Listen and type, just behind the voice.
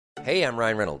Hey, I'm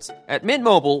Ryan Reynolds. At Mint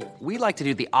Mobile, we like to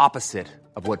do the opposite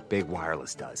of what Big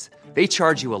Wireless does. They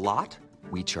charge you a lot,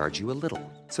 we charge you a little.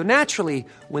 So naturally,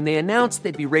 when they announced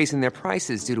they'd be raising their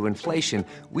prices due to inflation,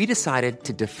 we decided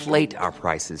to deflate our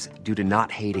prices due to not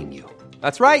hating you.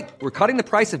 That's right. We're cutting the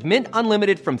price of Mint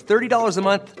Unlimited from $30 a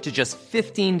month to just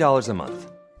 $15 a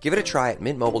month. Give it a try at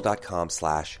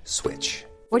mintmobile.com/switch.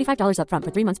 $45 up front for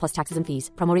 3 months plus taxes and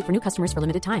fees. Promo rate for new customers for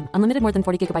limited time. Unlimited more than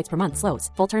 40 gigabytes per month. Slows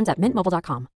full terms at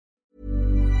mintmobile.com.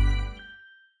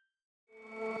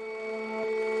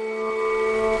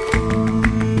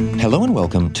 Hello and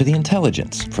welcome to The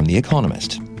Intelligence from The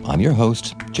Economist. I'm your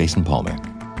host, Jason Palmer.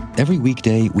 Every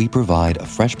weekday, we provide a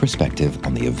fresh perspective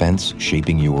on the events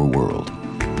shaping your world.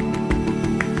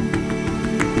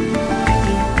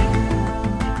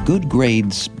 Good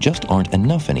grades just aren't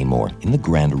enough anymore in the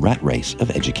grand rat race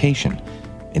of education.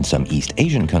 In some East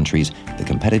Asian countries, the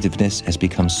competitiveness has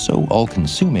become so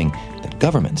all-consuming that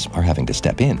governments are having to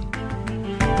step in.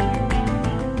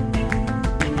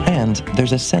 And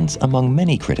there's a sense among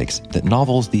many critics that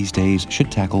novels these days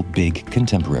should tackle big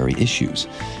contemporary issues.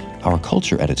 Our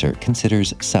culture editor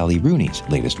considers Sally Rooney's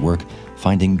latest work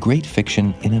finding great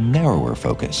fiction in a narrower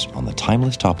focus on the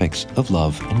timeless topics of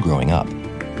love and growing up.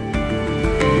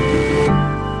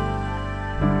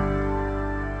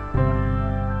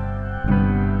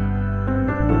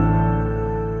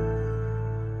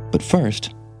 But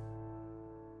first,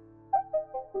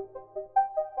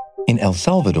 in El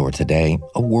Salvador today,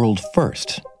 a world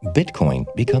first, Bitcoin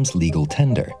becomes legal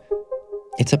tender.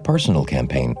 It's a personal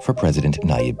campaign for President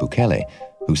Nayib Bukele,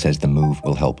 who says the move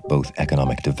will help both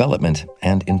economic development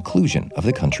and inclusion of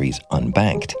the country's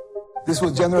unbanked. This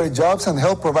will generate jobs and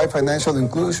help provide financial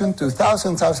inclusion to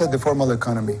thousands outside the formal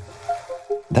economy.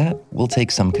 That will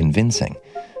take some convincing.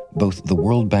 Both the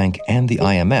World Bank and the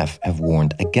IMF have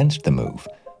warned against the move,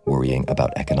 worrying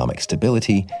about economic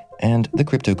stability and the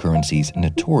cryptocurrency's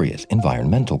notorious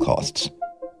environmental costs.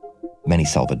 Many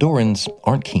Salvadorans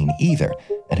aren't keen either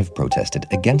and have protested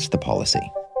against the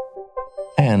policy.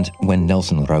 And when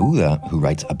Nelson Rauda, who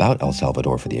writes about El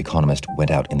Salvador for The Economist,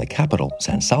 went out in the capital,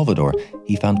 San Salvador,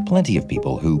 he found plenty of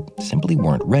people who simply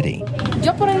weren't ready.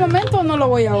 Yo por el momento no lo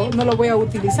voy a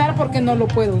utilizar porque no lo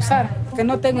puedo usar, porque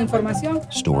no tengo información.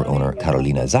 Store owner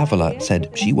Carolina Zavala said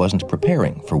she wasn't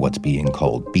preparing for what's being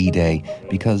called B-Day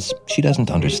because she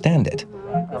doesn't understand it.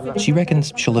 She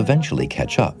reckons she'll eventually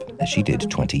catch up, as she did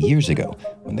 20 years ago,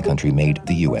 when the country made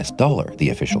the US dollar the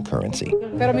official currency.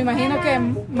 Pero me imagino que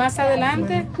más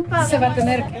adelante se va a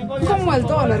tener como el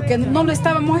dólar, que no lo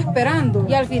estábamos esperando,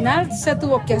 y al final se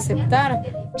tuvo que aceptar.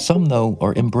 Some, though,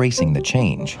 are embracing the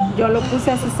change. Yo lo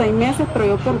puse hace 6 meses, pero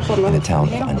yo por In the town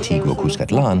of Antigua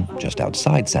Cuscatlán, just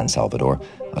outside San Salvador,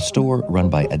 a store run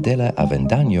by Adela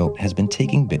Avendaño has been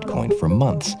taking Bitcoin for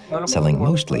months, selling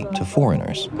mostly to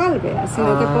foreigners.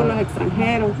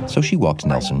 So she walked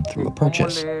Nelson through a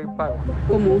purchase.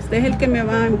 Como usted es el que me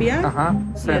va a enviar,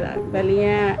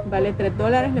 vale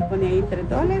 $3, le pone ahí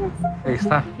 $3. Ahí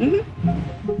está.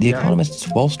 The Economist's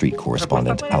Wall Street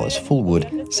correspondent, Alice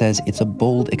Fullwood, says it's a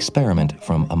bold experiment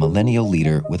from a millennial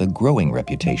leader with a growing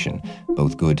reputation,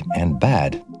 both good and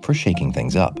bad, for shaking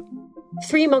things up.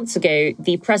 3 months ago,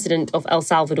 the president of El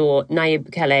Salvador, Nayib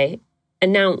Bukele,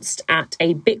 announced at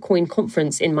a Bitcoin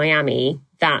conference in Miami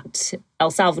that El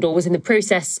Salvador was in the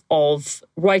process of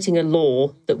writing a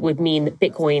law that would mean that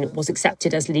Bitcoin was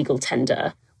accepted as legal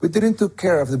tender. We didn't take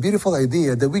care of the beautiful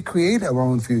idea that we create our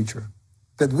own future,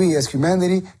 that we as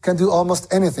humanity can do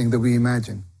almost anything that we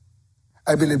imagine.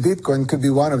 I believe Bitcoin could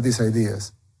be one of these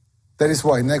ideas. That is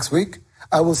why next week,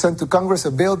 I will send to Congress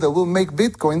a bill that will make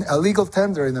Bitcoin a legal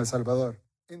tender in El Salvador.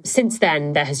 Since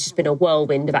then, there has just been a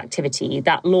whirlwind of activity.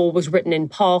 That law was written and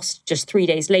passed just 3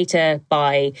 days later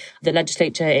by the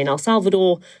legislature in El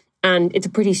Salvador, and it's a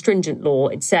pretty stringent law.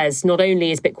 It says not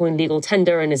only is Bitcoin legal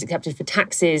tender and is accepted for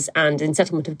taxes and in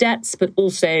settlement of debts, but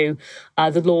also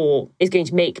the law is going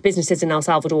to make businesses in El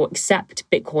Salvador accept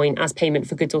Bitcoin as payment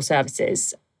for goods or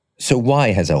services. So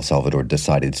why has El Salvador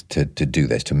decided to do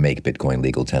this, to make Bitcoin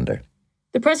legal tender?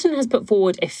 The president has put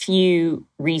forward a few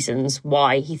reasons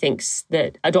why he thinks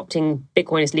that adopting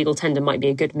Bitcoin as legal tender might be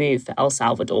a good move for El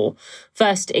Salvador.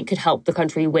 First, it could help the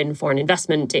country win foreign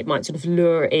investment. It might sort of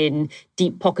lure in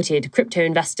deep-pocketed crypto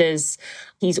investors.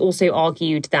 He's also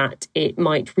argued that it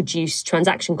might reduce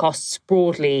transaction costs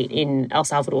broadly in El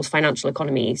Salvador's financial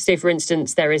economy. So, for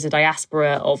instance, there is a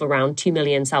diaspora of around 2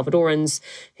 million Salvadorans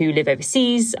who live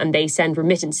overseas, and they send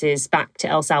remittances back to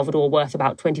El Salvador worth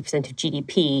about 20% of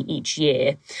GDP each year.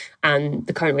 And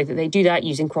the current way that they do that,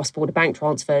 using cross-border bank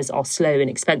transfers, are slow and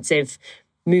expensive.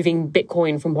 moving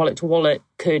Bitcoin from wallet to wallet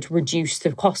could reduce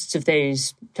the costs of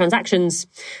those transactions.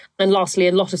 And lastly,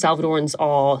 a lot of Salvadorans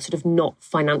are sort of not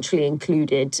financially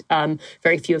included.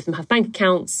 Very few of them have bank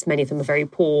accounts. Many of them are very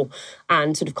poor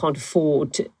and sort of can't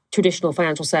afford traditional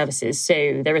financial services.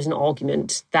 So there is an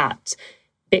argument that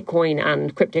Bitcoin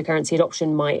and cryptocurrency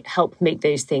adoption might help make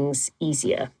those things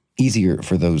easier. Easier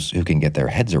for those who can get their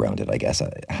heads around it, I guess.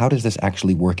 How does this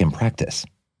actually work in practice?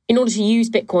 In order to use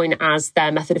Bitcoin as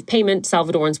their method of payment,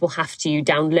 Salvadorans will have to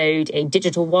download a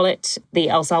digital wallet. The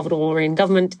El Salvadorian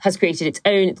government has created its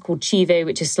own. It's called Chivo,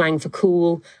 which is slang for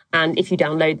cool. And if you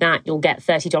download that, you'll get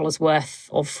 $30 worth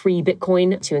of free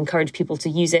Bitcoin to encourage people to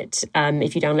use it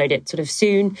if you download it sort of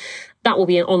soon. That will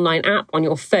be an online app on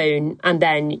your phone, and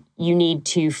then you need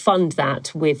to fund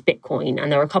that with Bitcoin. And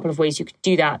there are a couple of ways you can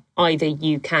do that. Either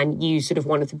you can use sort of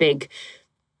one of the big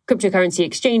cryptocurrency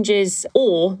exchanges,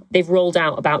 or they've rolled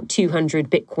out about 200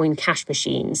 Bitcoin cash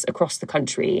machines across the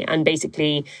country. And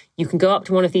basically, you can go up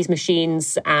to one of these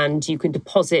machines and you can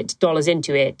deposit dollars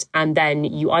into it. And then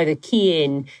you either key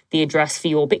in the address for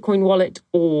your Bitcoin wallet,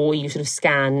 or you sort of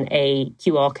scan a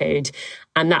QR code.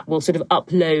 And that will sort of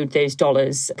upload those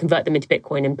dollars, convert them into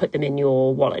Bitcoin and put them in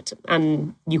your wallet.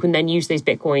 And you can then use those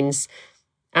Bitcoins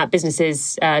at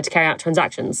businesses to carry out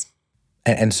transactions.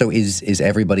 And so is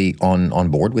everybody on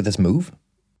board with this move?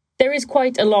 There is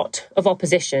quite a lot of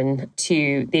opposition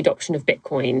to the adoption of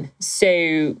Bitcoin.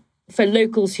 So for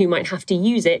locals who might have to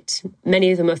use it,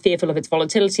 many of them are fearful of its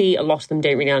volatility. A lot of them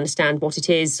don't really understand what it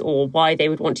is or why they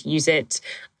would want to use it.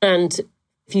 And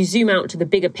if you zoom out to the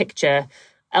bigger picture,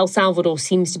 El Salvador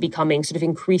seems to be becoming sort of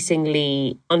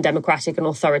increasingly undemocratic and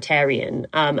authoritarian.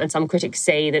 And some critics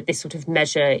say that this sort of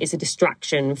measure is a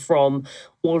distraction from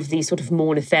all of these sort of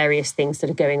more nefarious things that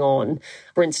are going on.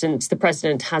 For instance, the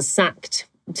president has sacked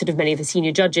sort of many of the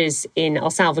senior judges in El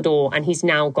Salvador, and he's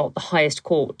now got the highest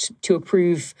court to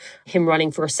approve him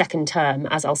running for a second term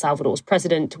as El Salvador's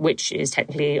president, which is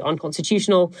technically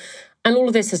unconstitutional. And all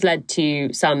of this has led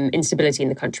to some instability in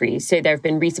the country. So there have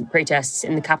been recent protests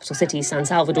in the capital city, San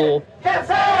Salvador,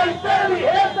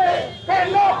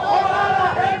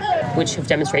 which have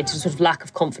demonstrated a sort of lack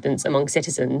of confidence among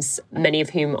citizens, many of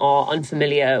whom are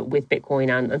unfamiliar with Bitcoin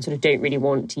and sort of don't really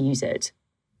want to use it.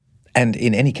 And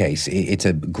in any case, it's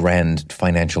a grand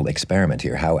financial experiment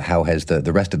here. How has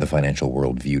the rest of the financial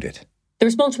world viewed it? The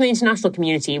response from the international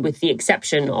community, with the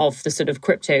exception of the sort of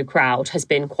crypto crowd, has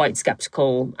been quite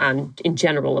sceptical and in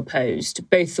general opposed.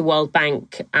 Both the World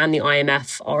Bank and the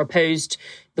IMF are opposed.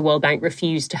 The World Bank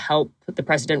refused to help the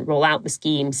president roll out the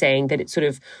scheme, saying that it sort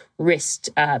of risked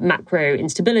macro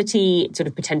instability. It sort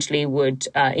of potentially would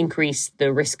increase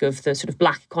the risk of the sort of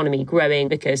black economy growing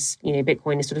because, you know,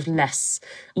 Bitcoin is sort of less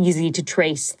easy to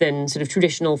trace than sort of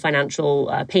traditional financial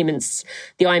payments.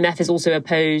 The IMF is also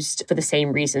opposed for the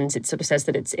same reasons. It sort of says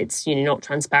that it's you know, not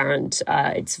transparent,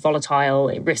 it's volatile,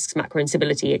 it risks macro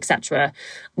instability, etc.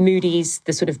 Moody's,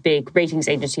 the sort of big ratings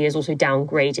agency, has also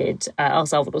downgraded El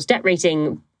Salvador's debt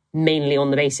rating, mainly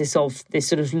on the basis of this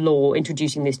sort of law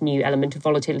introducing this new element of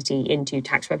volatility into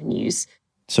tax revenues.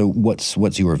 So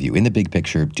what's your view? In the big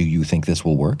picture, do you think this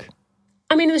will work?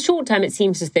 I mean, in the short term, it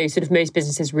seems as though sort of most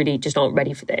businesses really just aren't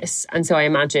ready for this. And so I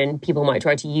imagine people might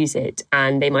try to use it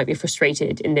and they might be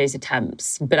frustrated in those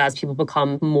attempts. But as people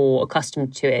become more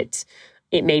accustomed to it,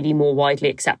 it may be more widely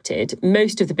accepted.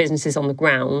 Most of the businesses on the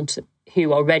ground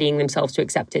who are readying themselves to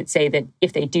accept it say that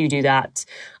if they do that,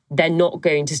 they're not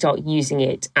going to start using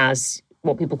it as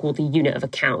what people call the unit of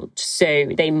account. So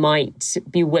they might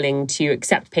be willing to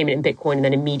accept payment in Bitcoin and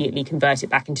then immediately convert it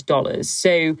back into dollars.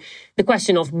 So the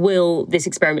question of will this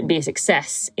experiment be a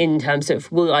success in terms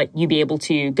of will you be able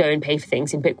to go and pay for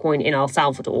things in Bitcoin in El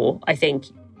Salvador, I think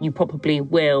you probably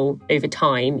will over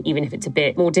time, even if it's a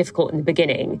bit more difficult in the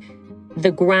beginning. The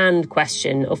grand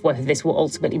question of whether this will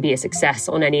ultimately be a success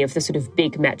on any of the sort of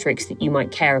big metrics that you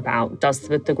might care about. Does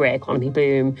the grey economy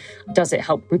boom? Does it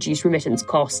help reduce remittance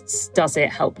costs? Does it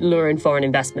help lure in foreign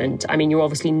investment? I mean, you're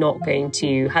obviously not going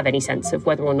to have any sense of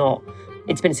whether or not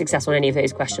it's been a success on any of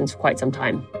those questions for quite some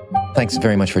time. Thanks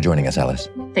very much for joining us, Alice.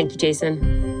 Thank you,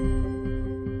 Jason.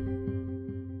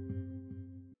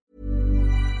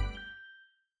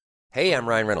 Hey, I'm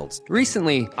Ryan Reynolds.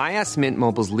 Recently, I asked Mint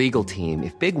Mobile's legal team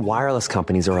if big wireless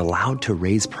companies are allowed to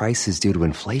raise prices due to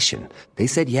inflation. They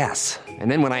said yes.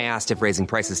 And then when I asked if raising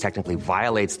prices technically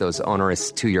violates those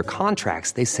onerous 2-year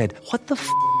contracts, they said, "What the f***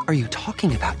 are you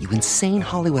talking about, you insane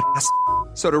Hollywood ass?"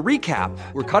 So to recap,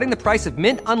 we're cutting the price of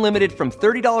Mint Unlimited from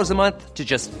 $30 a month to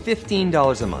just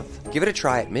 $15 a month. Give it a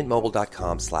try at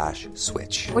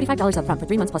mintmobile.com/switch. $45 up front for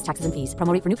 3 months plus taxes and fees.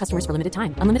 Promo rate for new customers for limited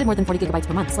time. Unlimited more than 40 gigabytes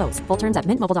per month slows. Full terms at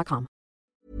mintmobile.com.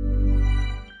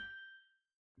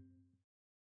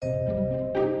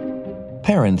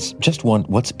 Parents just want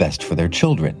what's best for their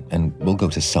children and will go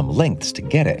to some lengths to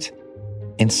get it.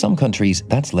 In some countries,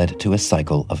 that's led to a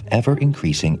cycle of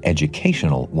ever-increasing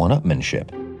educational one-upmanship.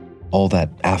 All that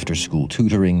after-school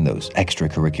tutoring, those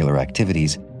extracurricular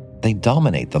activities, they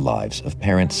dominate the lives of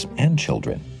parents and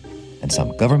children. And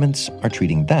some governments are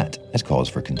treating that as cause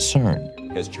for concern.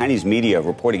 Because Chinese media are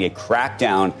reporting a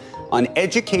crackdown on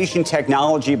education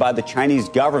technology by the Chinese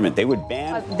government. They would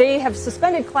ban... They have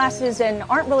suspended classes and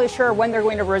aren't really sure when they're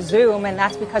going to resume, and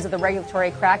that's because of the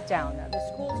regulatory crackdown. The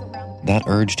schools around... That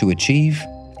urge to achieve,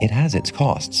 it has its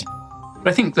costs. But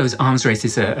I think those arms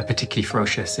races are particularly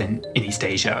ferocious in East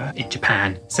Asia, in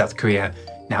Japan, South Korea,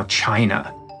 now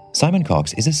China. Simon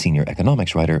Cox is a senior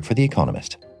economics writer for The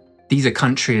Economist. These are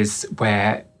countries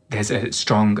where there's a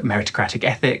strong meritocratic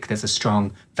ethic, there's a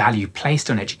strong value placed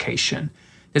on education.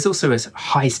 There's also a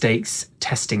high-stakes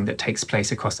testing that takes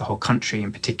place across the whole country,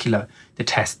 in particular the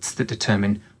tests that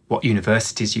determine what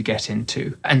universities you get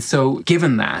into. And so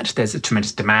given that, there's a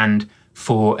tremendous demand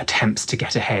for attempts to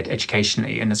get ahead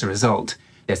educationally. And as a result,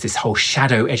 there's this whole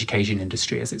shadow education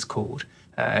industry, as it's called,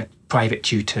 private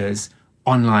tutors,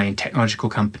 online technological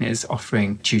companies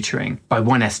offering tutoring. By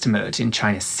one estimate, in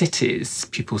China's cities,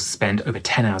 pupils spend over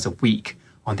 10 hours a week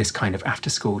on this kind of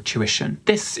after-school tuition.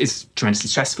 This is tremendously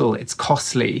stressful, it's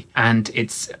costly, and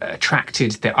it's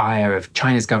attracted the ire of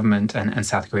China's government and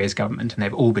South Korea's government, and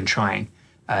they've all been trying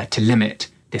to limit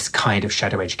this kind of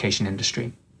shadow education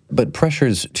industry. But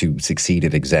pressures to succeed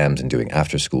at exams and doing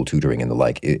after-school tutoring and the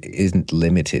like isn't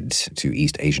limited to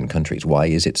East Asian countries. Why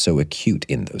is it so acute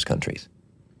in those countries?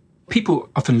 People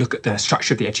often look at the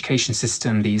structure of the education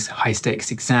system, these high-stakes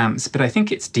exams, but I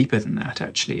think it's deeper than that,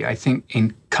 actually. I think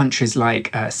in countries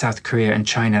like South Korea and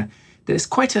China, there's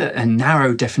quite a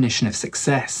narrow definition of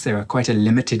success. There are quite a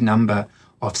limited number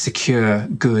of secure,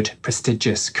 good,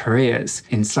 prestigious careers.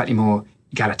 In slightly more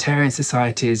egalitarian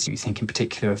societies, you think in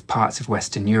particular of parts of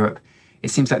Western Europe,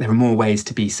 it seems like there are more ways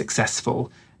to be successful,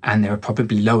 and there are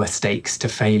probably lower stakes to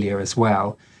failure as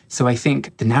well. So I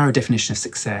think the narrow definition of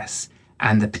success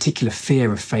and the particular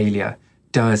fear of failure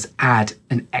does add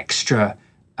an extra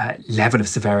level of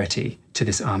severity to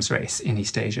this arms race in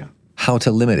East Asia. How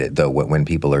to limit it, though, when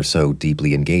people are so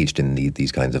deeply engaged in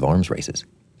these kinds of arms races?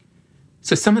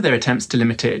 So some of their attempts to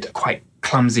limit it are quite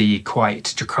clumsy,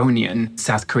 quite draconian.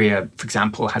 South Korea, for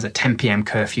example, has a 10 p.m.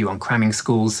 curfew on cramming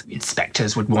schools.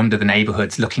 Inspectors would wander the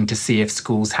neighborhoods looking to see if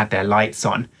schools had their lights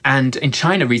on. And in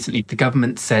China recently, the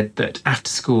government said that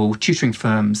after-school tutoring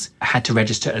firms had to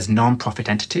register as non-profit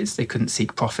entities. They couldn't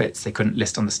seek profits, they couldn't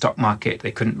list on the stock market,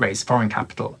 they couldn't raise foreign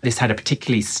capital. This had a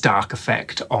particularly stark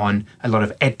effect on a lot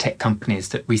of edtech companies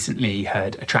that recently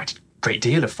had attracted great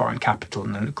deal of foreign capital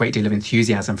and a great deal of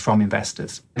enthusiasm from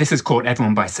investors. This has caught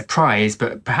everyone by surprise,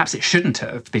 but perhaps it shouldn't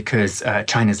have, because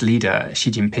China's leader,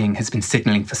 Xi Jinping, has been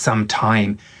signalling for some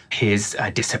time his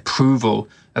disapproval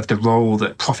of the role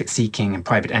that profit-seeking and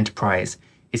private enterprise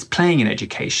is playing in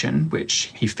education,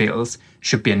 which he feels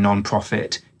should be a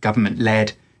non-profit,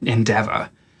 government-led endeavour.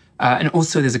 And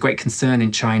also there's a great concern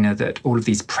in China that all of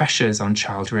these pressures on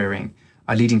child rearing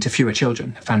are leading to fewer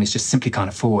children. Families just simply can't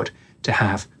afford to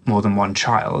have more than one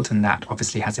child, and that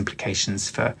obviously has implications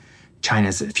for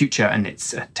China's future and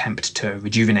its attempt to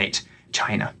rejuvenate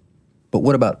China. But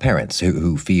what about parents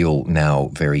who feel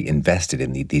now very invested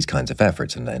in these kinds of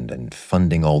efforts and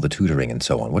funding all the tutoring and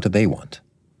so on? What do they want?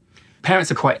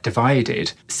 Parents are quite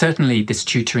divided. Certainly this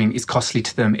tutoring is costly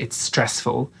to them, it's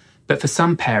stressful, but for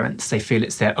some parents, they feel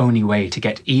it's their only way to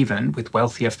get even with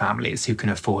wealthier families who can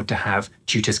afford to have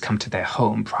tutors come to their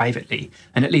home privately.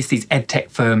 And at least these edtech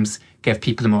firms give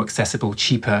people a more accessible,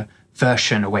 cheaper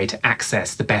version, a way to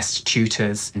access the best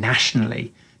tutors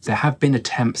nationally. There have been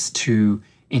attempts to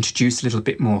introduce a little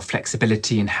bit more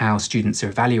flexibility in how students are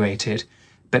evaluated,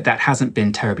 but that hasn't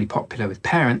been terribly popular with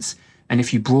parents. And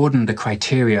if you broaden the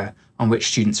criteria on which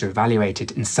students are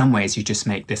evaluated, in some ways you just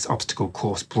make this obstacle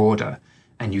course broader,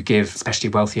 and you give especially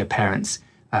wealthier parents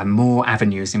more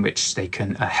avenues in which they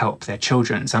can help their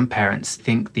children. Some parents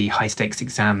think the high-stakes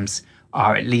exams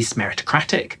are at least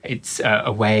meritocratic. It's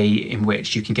a way in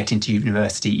which you can get into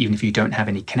university even if you don't have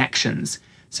any connections.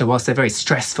 So whilst they're very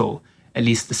stressful, at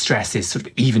least the stress is sort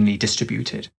of evenly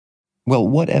distributed. Well,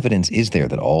 what evidence is there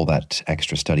that all that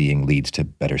extra studying leads to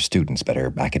better students,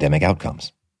 better academic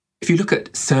outcomes? If you look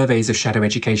at surveys of shadow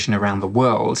education around the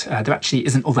world, there actually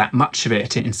isn't all that much of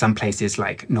it in some places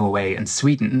like Norway and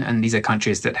Sweden. And these are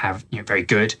countries that have very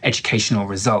good educational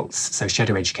results. So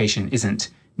shadow education isn't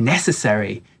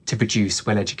necessary to produce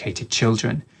well-educated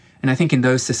children. And I think in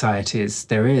those societies,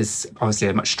 there is obviously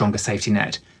a much stronger safety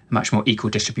net, a much more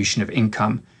equal distribution of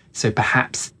income. So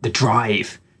perhaps the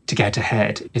drive to get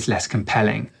ahead is less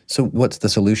compelling. So what's the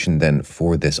solution then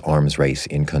for this arms race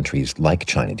in countries like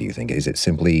China, do you think? Is it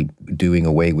simply doing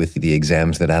away with the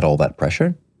exams that add all that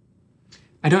pressure?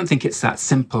 I don't think it's that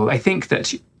simple. I think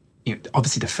that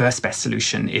obviously the first best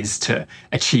solution is to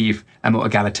achieve a more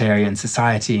egalitarian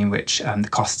society in which the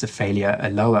costs of failure are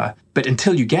lower. But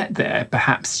until you get there,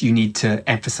 perhaps you need to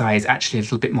emphasize actually a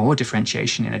little bit more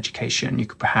differentiation in education. You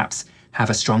could perhaps have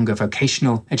a stronger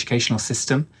vocational educational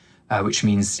system, which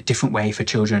means a different way for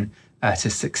children to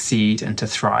succeed and to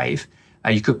thrive.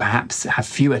 You could perhaps have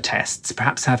fewer tests,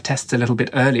 perhaps have tests a little bit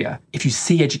earlier. If you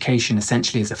see education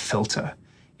essentially as a filter,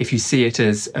 if you see it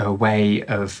as a way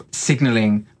of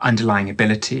signalling underlying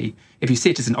ability, if you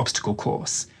see it as an obstacle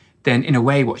course, then in a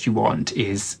way what you want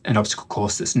is an obstacle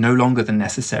course that's no longer than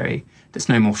necessary, that's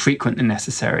no more frequent than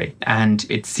necessary, and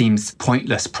it seems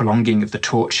pointless prolonging of the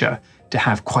torture to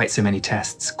have quite so many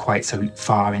tests quite so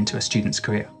far into a student's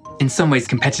career. In some ways,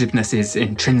 competitiveness is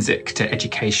intrinsic to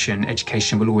education.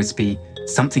 Education will always be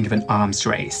something of an arms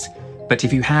race. But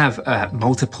if you have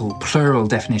multiple plural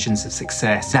definitions of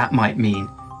success, that might mean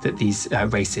that these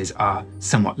races are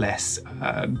somewhat less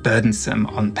burdensome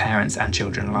on parents and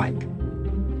children alike.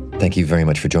 Thank you very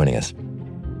much for joining us.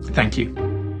 Thank you.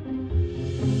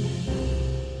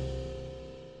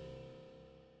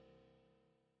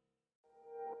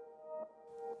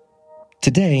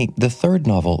 Today, the third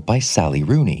novel by Sally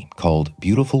Rooney, called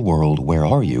Beautiful World, Where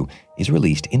Are You?, is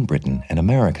released in Britain and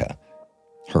America.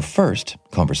 Her first,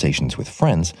 Conversations with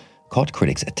Friends, caught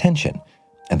critics' attention,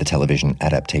 and the television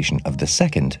adaptation of the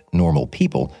second, Normal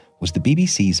People, was the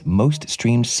BBC's most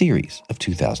streamed series of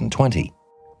 2020.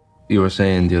 You were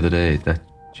saying the other day that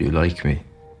you like me.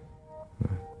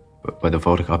 By the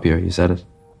photocopier, you said it.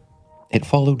 It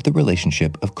followed the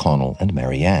relationship of Connell and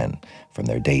Marianne, from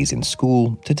their days in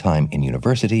school to time in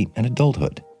university and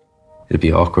adulthood. It'd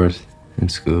be awkward in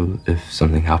school if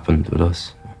something happened with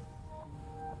us.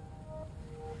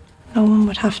 No one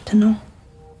would have to know.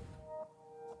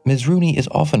 Ms. Rooney is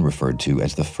often referred to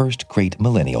as the first great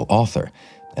millennial author,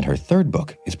 and her third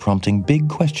book is prompting big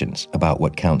questions about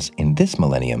what counts in this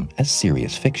millennium as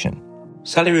serious fiction.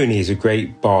 Sally Rooney is a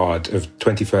great bard of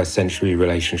 21st century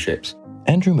relationships.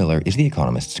 Andrew Miller is The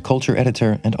Economist's culture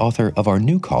editor and author of our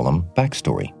new column,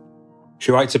 Backstory.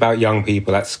 She writes about young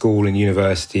people at school and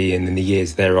university and in the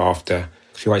years thereafter.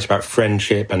 She writes about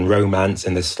friendship and romance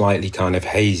and the slightly kind of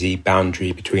hazy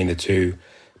boundary between the two,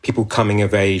 people coming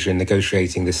of age and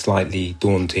negotiating the slightly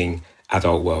daunting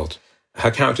adult world.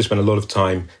 Her characters spend a lot of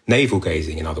time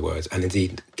navel-gazing, in other words, and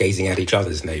indeed gazing at each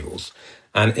other's navels.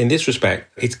 And in this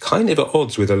respect, it's kind of at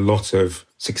odds with a lot of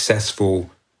successful,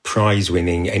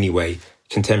 prize-winning, anyway,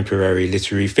 contemporary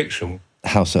literary fiction.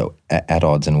 How so? At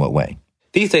odds in what way?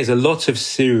 These days, a lot of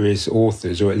serious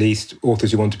authors, or at least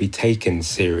authors who want to be taken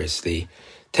seriously,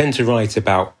 tend to write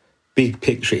about big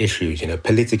picture issues,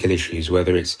 political issues,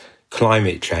 whether it's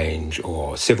climate change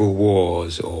or civil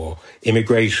wars or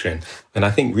immigration. And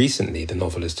I think recently the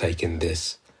novel has taken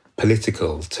this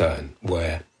political turn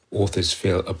where authors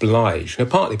feel obliged,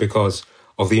 partly because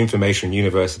of the information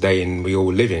universe today we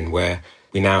all live in, where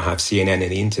we now have CNN and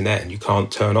the internet and you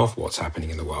can't turn off what's happening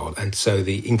in the world. And so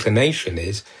the inclination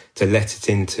is to let it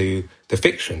into the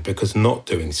fiction, because not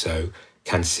doing so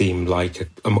can seem like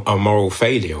a moral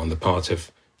failure on the part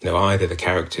of either the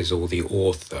characters or the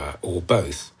author or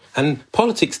both. And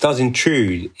politics does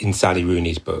intrude in Sally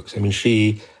Rooney's books. I mean,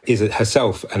 she is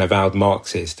herself an avowed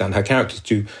Marxist, and her characters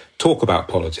do talk about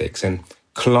politics and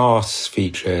class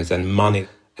features and money.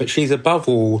 But she's above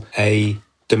all a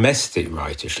domestic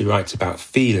writer. She writes about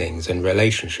feelings and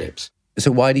relationships.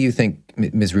 So why do you think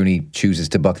Ms. Rooney chooses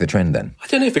to buck the trend then? I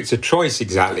don't know if it's a choice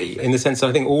exactly, in the sense that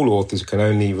I think all authors can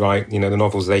only write, the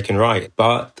novels they can write.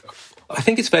 But I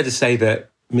think it's fair to say that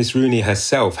Ms. Rooney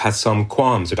herself has some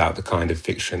qualms about the kind of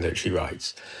fiction that she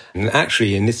writes. And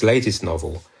actually, in this latest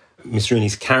novel, Ms.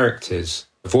 Rooney's characters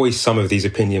voice some of these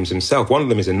opinions themselves. One of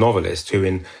them is a novelist who,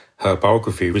 in her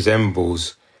biography,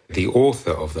 resembles the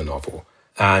author of the novel.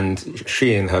 And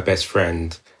she and her best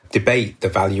friend debate the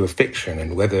value of fiction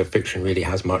and whether fiction really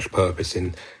has much purpose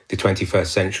in the 21st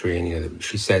century. And,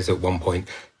 she says at one point,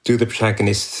 do the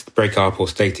protagonists break up or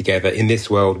stay together? In this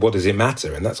world, what does it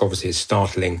matter? And that's obviously a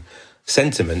startling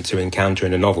sentiment to encounter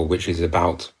in a novel, which is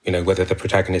about, whether the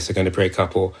protagonists are going to break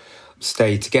up or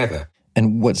stay together.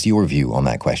 And what's your view on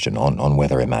that question, on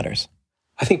whether it matters?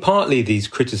 I think partly these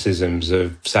criticisms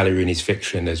of Sally Rooney's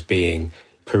fiction as being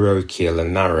parochial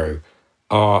and narrow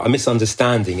are a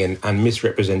misunderstanding and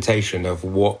misrepresentation of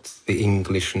what the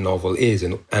English novel is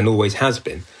and always has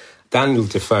been. Daniel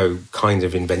Defoe kind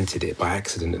of invented it by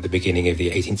accident at the beginning of the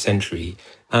 18th century.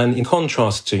 And in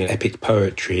contrast to epic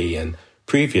poetry and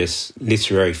previous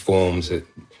literary forms that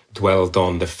dwelled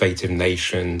on the fate of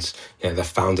nations, the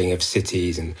founding of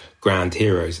cities and grand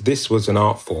heroes. This was an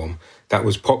art form that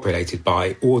was populated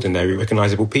by ordinary,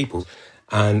 recognisable people.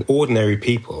 And ordinary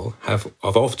people have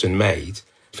often made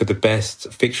for the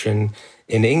best fiction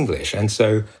in English. And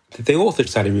so the author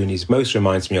Sally Rooney most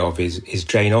reminds me of is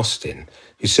Jane Austen,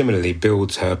 who similarly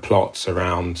builds her plots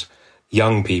around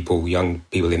young people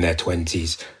in their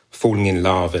 20s, falling in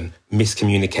love and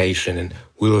miscommunication and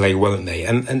will they, won't they.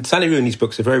 And Sally Rooney's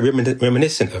books are very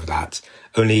reminiscent of that,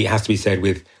 only it has to be said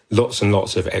with lots and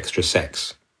lots of extra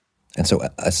sex. And so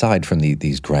aside from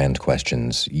these grand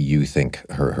questions, you think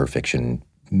her fiction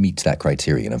meets that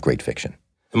criterion of great fiction?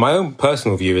 My own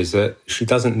personal view is that she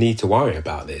doesn't need to worry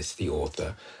about this, the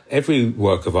author. Every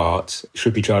work of art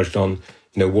should be judged on,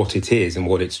 what it is and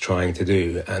what it's trying to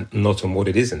do, and not on what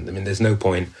it isn't. I mean, there's no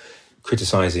point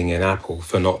criticising an apple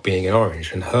for not being an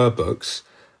orange. And her books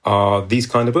are these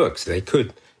kind of books. They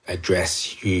could address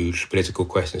huge political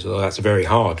questions, although that's very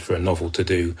hard for a novel to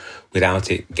do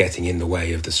without it getting in the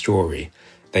way of the story.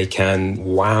 They can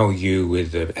wow you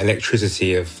with the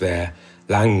electricity of their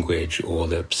language or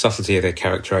the subtlety of their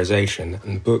characterization,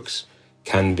 and books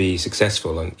can be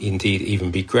successful and indeed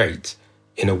even be great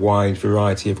in a wide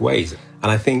variety of ways.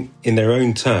 And I think in their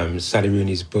own terms, Sally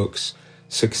Rooney's books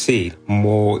succeed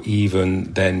more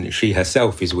even than she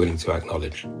herself is willing to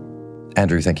acknowledge.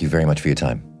 Andrew, thank you very much for your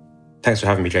time. Thanks for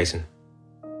having me, Jason.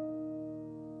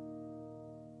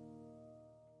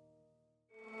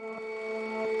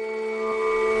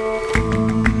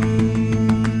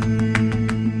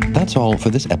 That's all for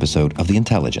this episode of The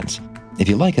Intelligence. If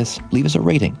you like us, leave us a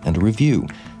rating and a review.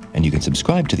 And you can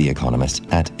subscribe to The Economist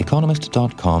at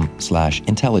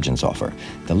economist.com/intelligence offer.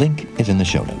 The link is in the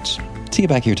show notes. See you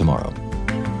back here tomorrow.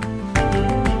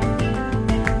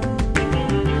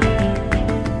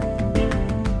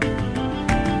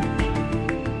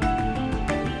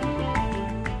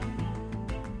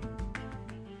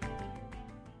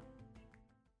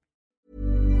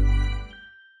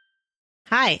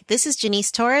 Hi, this is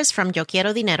Janice Torres from Yo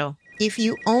Quiero Dinero. If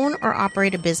you own or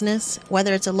operate a business,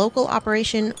 whether it's a local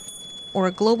operation or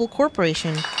a global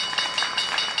corporation,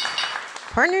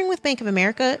 partnering with Bank of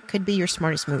America could be your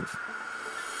smartest move.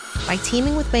 By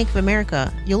teaming with Bank of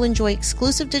America, you'll enjoy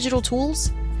exclusive digital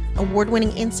tools,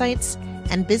 award-winning insights,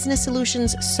 and business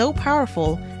solutions so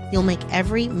powerful, you'll make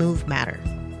every move matter.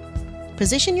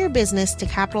 Position your business to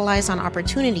capitalize on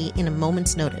opportunity in a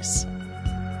moment's notice.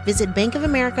 Visit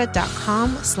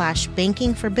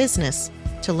bankofamerica.com/bankingforbusiness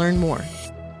to learn more.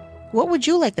 What would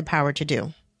you like the power to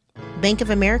do? Bank of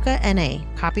America, N.A.,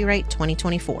 copyright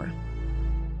 2024.